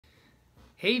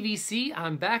Hey VC,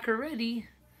 I'm back already,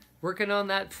 working on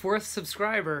that fourth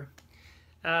subscriber.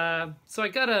 So I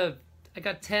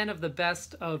got 10 of the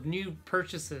best of new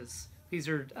purchases. These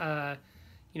are the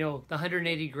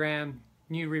 180 gram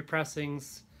new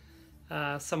repressings,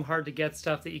 some hard to get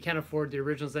stuff that you can't afford the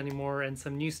originals anymore, and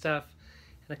some new stuff,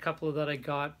 and a couple that I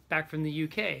got back from the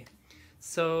UK.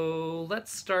 So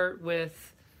let's start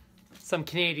with some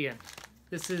Canadian.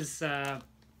 This is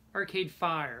Arcade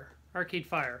Fire.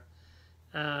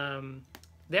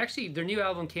 Their new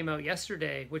album came out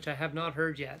yesterday, which I have not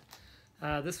heard yet.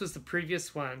 This was the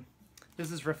previous one.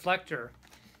 This is Reflector,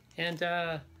 and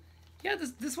yeah,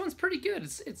 this one's pretty good.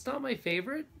 It's not my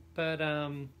favorite, but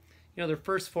their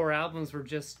first four albums were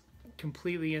just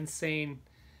completely insane,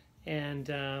 and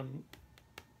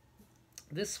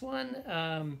this one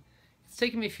it's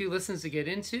taken me a few listens to get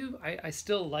into. I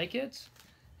still like it,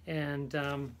 and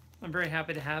I'm very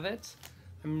happy to have it.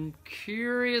 I'm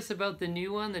curious about the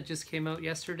new one that just came out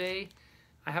yesterday.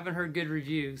 I haven't heard good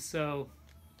reviews, so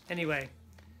anyway,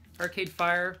 Arcade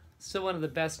Fire, still one of the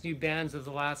best new bands of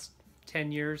the last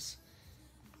 10 years.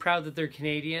 Proud that they're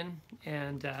Canadian,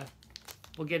 and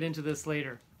we'll get into this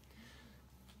later.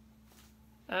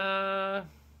 Okay,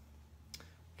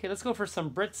 let's go for some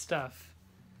Brit stuff.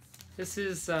 This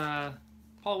is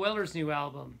Paul Weller's new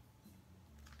album.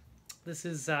 This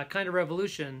is Kind of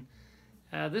Revolution.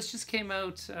 This just came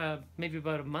out maybe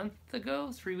about a month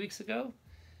ago, 3 weeks ago,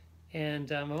 and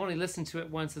I've only listened to it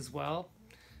once as well.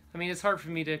 I mean, it's hard for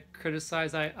me to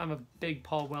criticize. I'm a big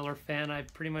Paul Weller fan. I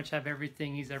pretty much have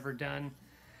everything he's ever done,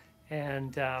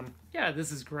 and yeah,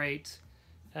 this is great.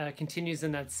 Continues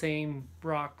in that same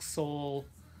rock, soul,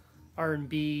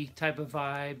 R&B type of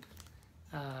vibe.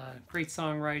 Great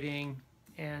songwriting,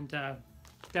 and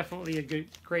definitely a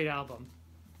great album.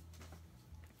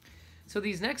 So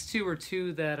these next two are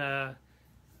two that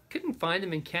couldn't find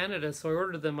them in Canada, so I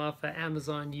ordered them off of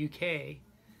Amazon UK,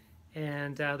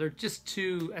 and they're just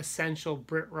two essential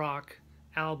Brit rock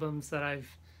albums that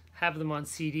have them on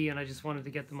CD, and I just wanted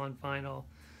to get them on vinyl.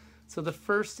 So the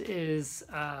first is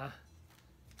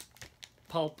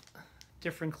Pulp,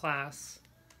 Different Class,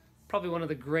 probably one of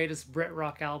the greatest Brit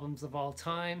rock albums of all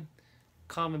time.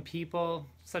 Common People,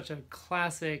 such a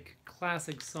classic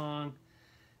song,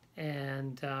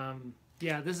 and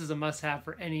yeah, this is a must-have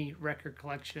for any record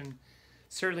collection.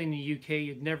 Certainly in the UK,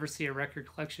 you'd never see a record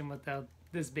collection without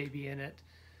this baby in it.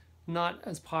 Not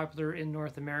as popular in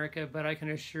North America, but I can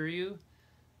assure you,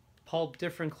 Pulp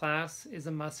Different Class is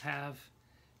a must-have.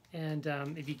 And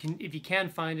if you can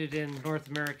find it in North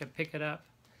America, pick it up.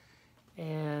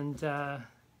 And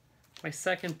my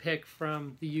second pick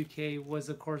from the UK was,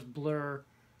 of course, Blur,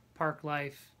 Park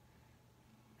Life.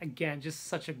 Again, just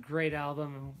such a great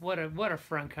album, and what a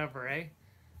front cover, eh?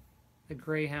 The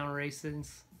Greyhound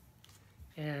races,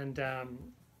 and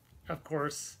of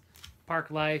course, Park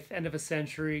Life, End of a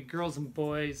Century, Girls and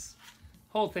Boys.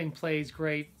 Whole thing plays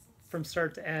great from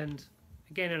start to end.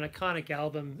 Again, an iconic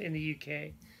album in the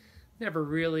UK. Never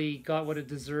really got what it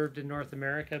deserved in North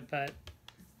America, but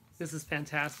this is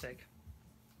fantastic.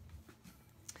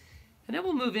 And then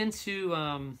we'll move into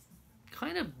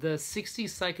kind of the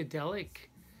 60s psychedelic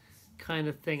kind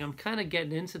of thing. I'm kind of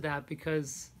getting into that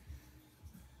because,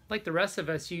 like the rest of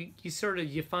us, you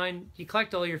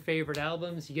collect all your favorite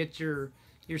albums. You get your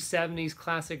 70s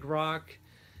classic rock,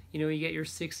 you get your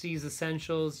 60s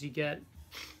essentials, you get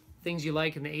things you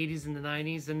like in the 80s and the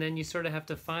 90s, and then you sort of have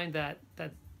to find that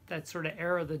sort of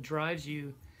era that drives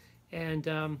you. And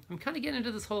I'm kind of getting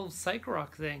into this whole psych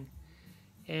rock thing.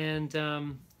 And I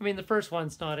mean, the first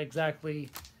one's not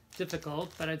exactly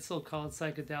difficult, but I'd still call it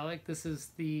psychedelic. This is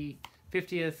the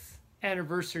 50th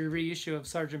anniversary reissue of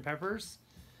Sgt. Pepper's.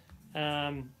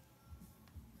 I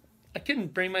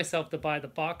couldn't bring myself to buy the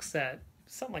box set.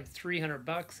 Something like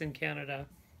 $300 in Canada,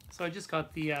 so I just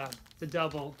got the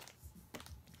double.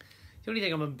 The only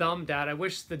thing I'm bummed at, I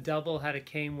wish the double had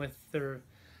came with the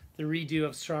redo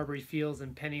of Strawberry Fields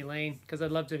and Penny Lane, because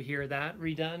I'd love to hear that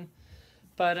redone.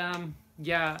 But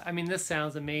yeah, I mean, this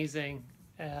sounds amazing.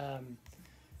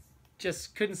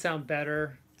 Just couldn't sound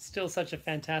better. Still such a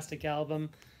fantastic album.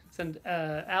 It's an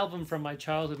album from my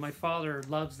childhood. My father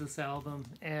loves this album,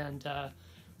 and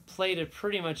played it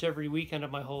pretty much every weekend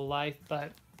of my whole life,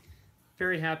 but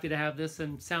very happy to have this,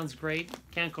 and sounds great.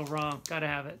 Can't go wrong. Gotta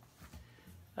have it.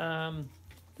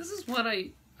 This is what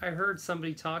I heard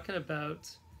somebody talking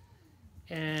about,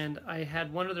 and I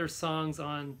had one of their songs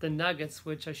on the Nuggets,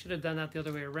 which I should have done that the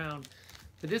other way around.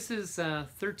 But this is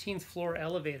 13th Floor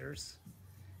Elevators,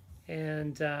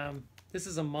 and this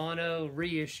is a mono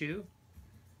reissue,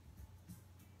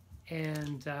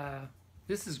 and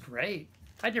this is great.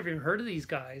 I'd never even heard of these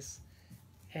guys,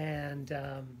 and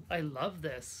I love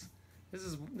this. This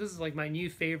is like my new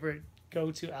favorite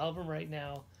go-to album right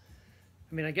now.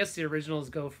 I mean, I guess the originals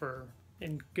go for,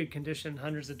 in good condition,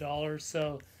 hundreds of dollars.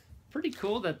 So pretty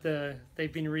cool that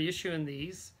they've been reissuing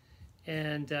these.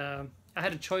 And I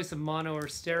had a choice of mono or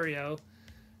stereo.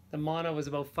 The mono was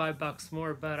about $5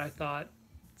 more, but I thought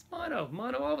it's mono.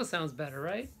 Mono always sounds better,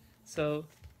 right? So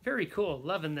very cool.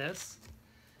 Loving this.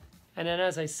 And then,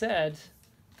 as I said,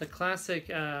 the classic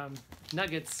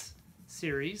Nuggets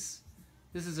series.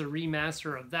 This is a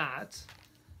remaster of that,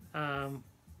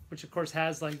 which of course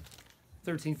has like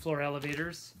 13th floor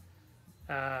elevators.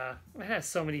 It has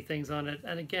so many things on it.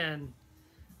 And again,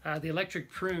 the Electric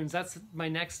Prunes, that's my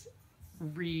next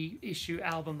reissue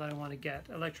album that I want to get.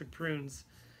 Electric Prunes.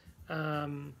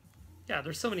 Yeah,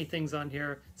 there's so many things on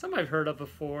here. Some I've heard of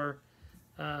before.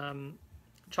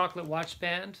 Chocolate Watch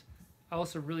Band. I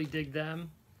also really dig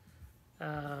them.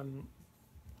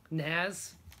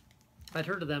 Naz. I'd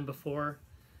heard of them before.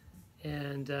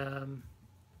 And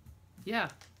yeah,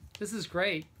 this is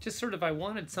great. Just sort of, I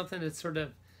wanted something that sort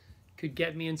of could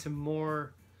get me into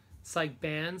more psych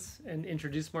bands and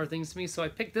introduce more things to me. So I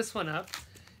picked this one up.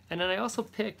 And then I also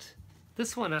picked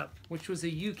this one up, which was a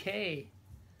UK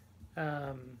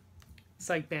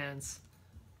psych bands,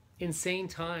 Insane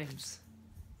Times.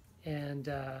 And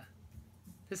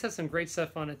this has some great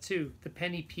stuff on it too. The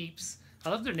Penny Peeps. I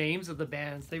love their names of the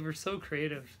bands. They were so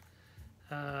creative.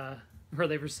 Or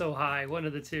they were so high, one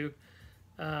of the two.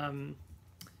 And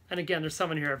again, there's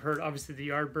someone here I've heard. Obviously, the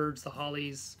Yardbirds, the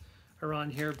Hollies are on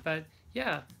here. But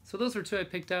yeah, so those were two I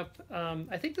picked up.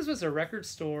 I think this was a record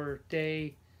store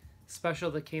day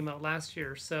special that came out last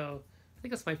year. So I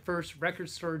think that's my first record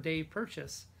store day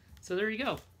purchase. So there you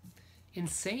go.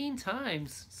 Insane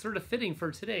Times. Sort of fitting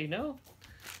for today, no?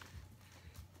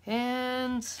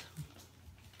 And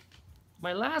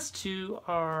my last two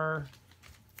are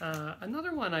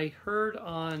another one I heard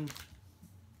on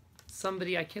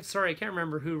somebody, I can't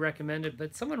remember who recommended,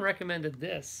 but someone recommended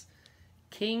this.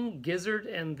 King Gizzard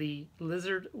and the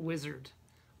Lizard Wizard.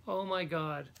 Oh my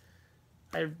God.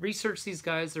 I researched these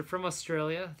guys. They're from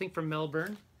Australia, I think from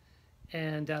Melbourne.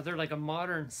 And they're like a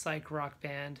modern psych rock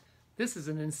band. This is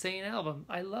an insane album.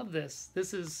 I love this.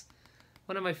 This is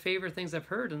one of my favorite things I've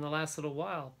heard in the last little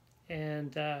while.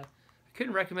 And I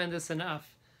couldn't recommend this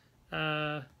enough.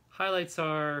 Highlights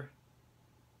are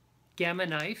Gamma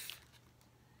Knife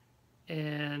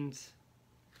and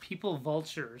People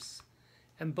Vultures.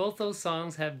 And both those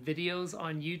songs have videos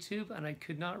on YouTube, and I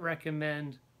could not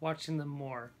recommend watching them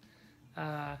more.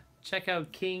 Check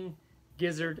out King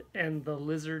Gizzard and the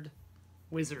Lizard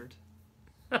Wizard.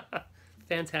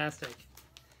 Fantastic.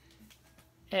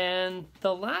 And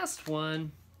the last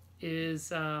one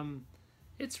is,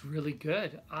 it's really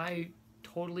good. I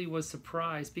totally was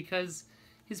surprised because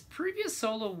his previous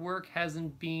solo work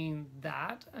hasn't been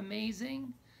that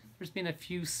amazing. There's been a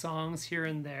few songs here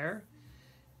and there.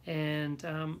 And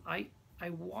I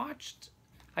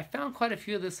found quite a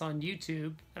few of this on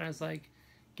YouTube, and I was like,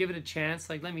 give it a chance,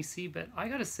 like, let me see. But I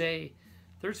gotta say,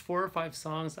 there's 4 or 5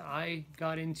 songs that I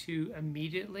got into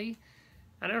immediately.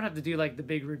 I don't have to do like the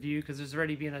big review because there's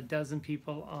already been a dozen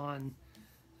people on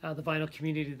the vinyl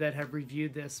community that have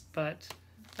reviewed this. But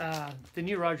the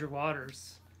new Roger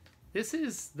Waters, this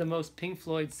is the most Pink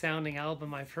Floyd sounding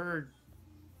album I've heard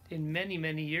in many,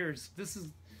 many years.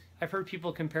 I've heard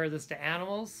people compare this to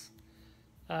Animals.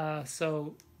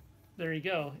 So there you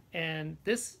go. And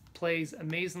this plays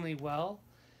amazingly well.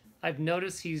 I've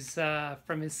noticed he's,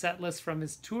 from his set list from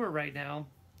his tour right now,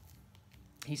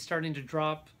 he's starting to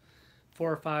drop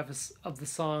 4 or 5 of the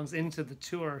songs into the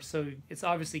tour. So it's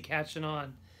obviously catching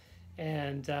on.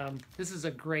 And this is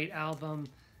a great album.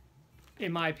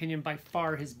 In my opinion, by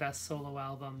far his best solo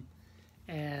album.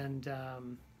 And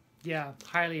yeah,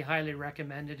 highly, highly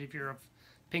recommended if you're a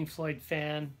Pink Floyd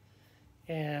fan.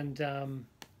 And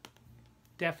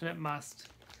definite must.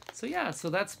 So yeah,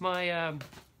 so that's my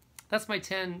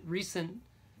 10 recent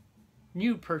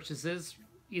new purchases,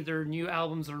 either new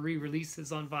albums or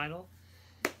re-releases on vinyl.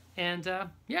 And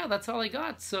yeah, that's all I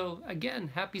got. So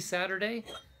again, happy Saturday.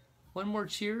 One more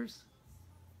cheers.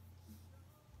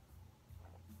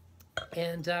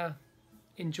 And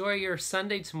enjoy your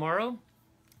Sunday tomorrow,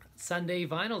 Sunday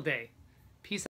Vinyl Day.